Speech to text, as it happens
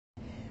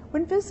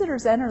When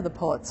visitors enter the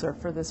Pulitzer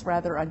for this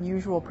rather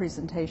unusual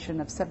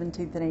presentation of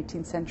 17th and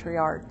 18th century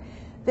art,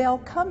 they'll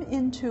come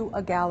into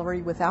a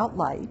gallery without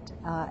light,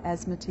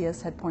 as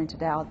Matthias had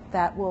pointed out.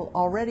 That will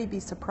already be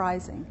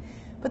surprising.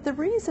 But the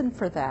reason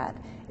for that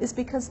is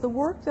because the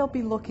work they'll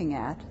be looking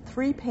at,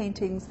 3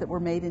 paintings that were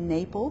made in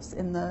Naples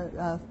in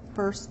the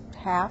first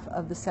half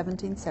of the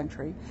 17th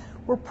century,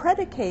 were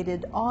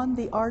predicated on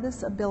the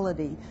artist's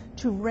ability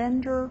to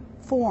render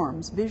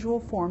forms, visual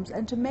forms,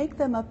 and to make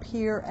them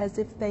appear as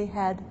if they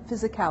had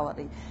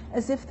physicality,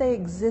 as if they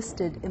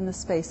existed in the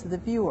space of the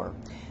viewer.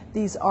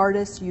 These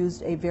artists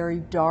used a very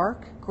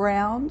dark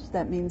ground.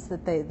 That means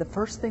that the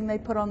first thing they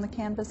put on the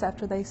canvas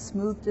after they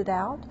smoothed it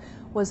out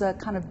was a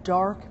kind of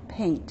dark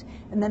paint.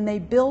 And then they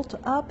built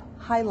up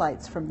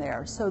highlights from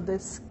there. So the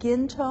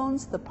skin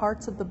tones, the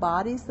parts of the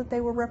bodies that they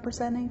were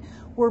representing,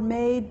 were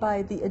made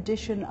by the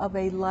addition of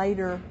a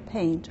lighter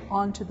paint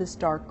onto this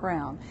dark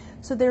ground.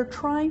 So they're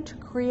trying to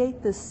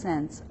create this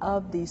sense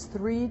of these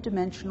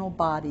 3-dimensional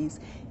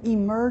bodies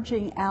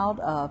emerging out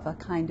of a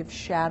kind of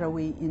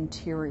shadowy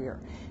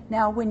interior.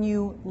 Now, when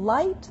you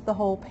light the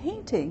whole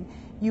painting,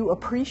 you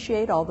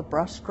appreciate all the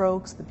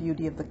brushstrokes, the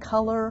beauty of the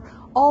color,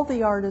 all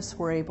the artists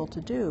were able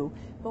to do.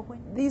 But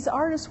when these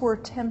artists were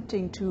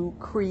attempting to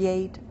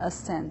create a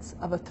sense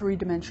of a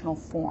 3-dimensional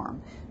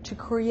form, to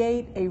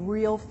create a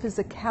real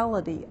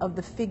physicality of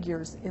the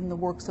figures in the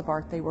works of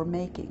art they were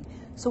making.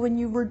 So when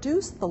you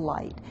reduce the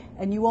light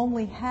and you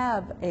only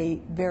have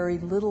a very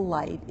little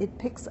light, it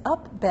picks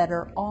up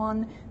better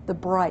on the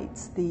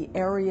brights, the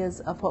areas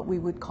of what we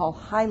would call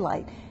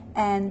highlight,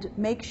 and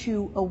makes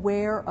you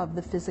aware of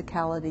the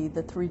physicality,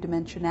 the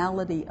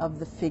 3-dimensionality of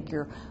the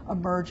figure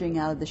emerging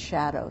out of the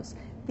shadows.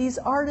 These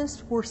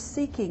artists were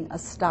seeking a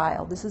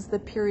style. This is the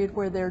period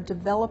where they're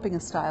developing a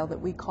style that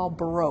we call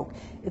Baroque.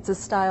 It's a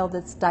style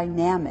that's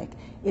dynamic.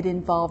 It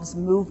involves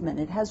movement.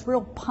 It has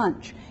real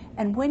punch.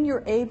 And when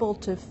you're able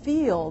to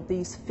feel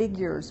these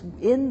figures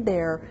in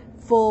their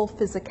full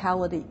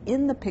physicality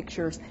in the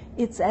pictures,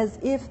 it's as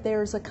if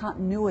there's a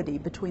continuity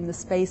between the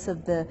space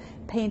of the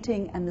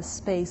painting and the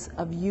space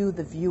of you,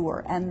 the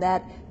viewer. And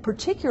that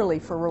particularly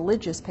for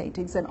religious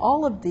paintings, and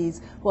all of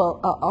these,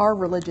 are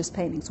religious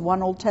paintings,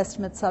 1 Old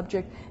Testament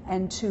subject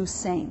and 2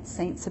 saints,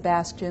 Saint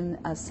Sebastian,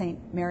 Saint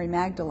Mary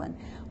Magdalene.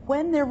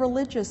 When they're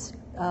religious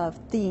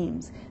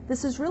themes,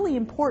 this is really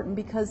important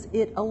because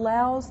it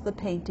allows the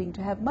painting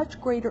to have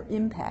much greater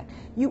impact.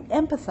 You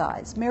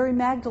empathize. Mary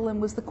Magdalene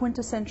was the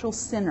quintessential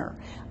sinner.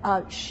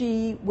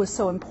 She was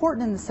so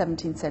important in the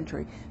 17th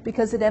century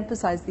because it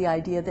emphasized the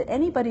idea that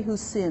anybody who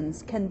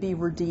sins can be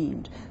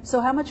redeemed.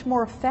 So how much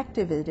more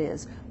effective it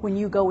is when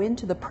you go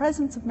into the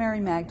presence of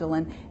Mary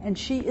Magdalene and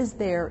she is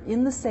there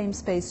in the same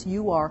space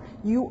you are.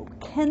 You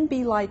can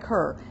be like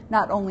her,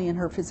 not only in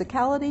her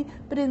physicality,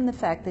 but in the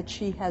fact that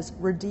she has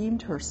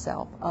redeemed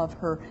herself of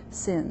her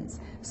sins.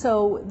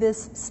 So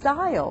this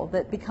style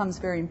that becomes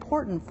very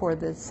important for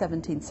the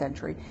 17th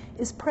century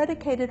is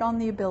predicated on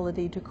the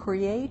ability to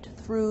create,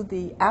 through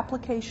the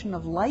application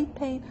of light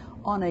paint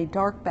on a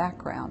dark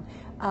background,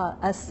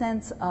 a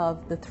sense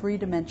of the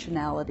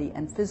 3-dimensionality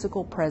and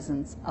physical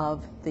presence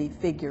of the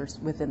figures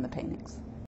within the paintings.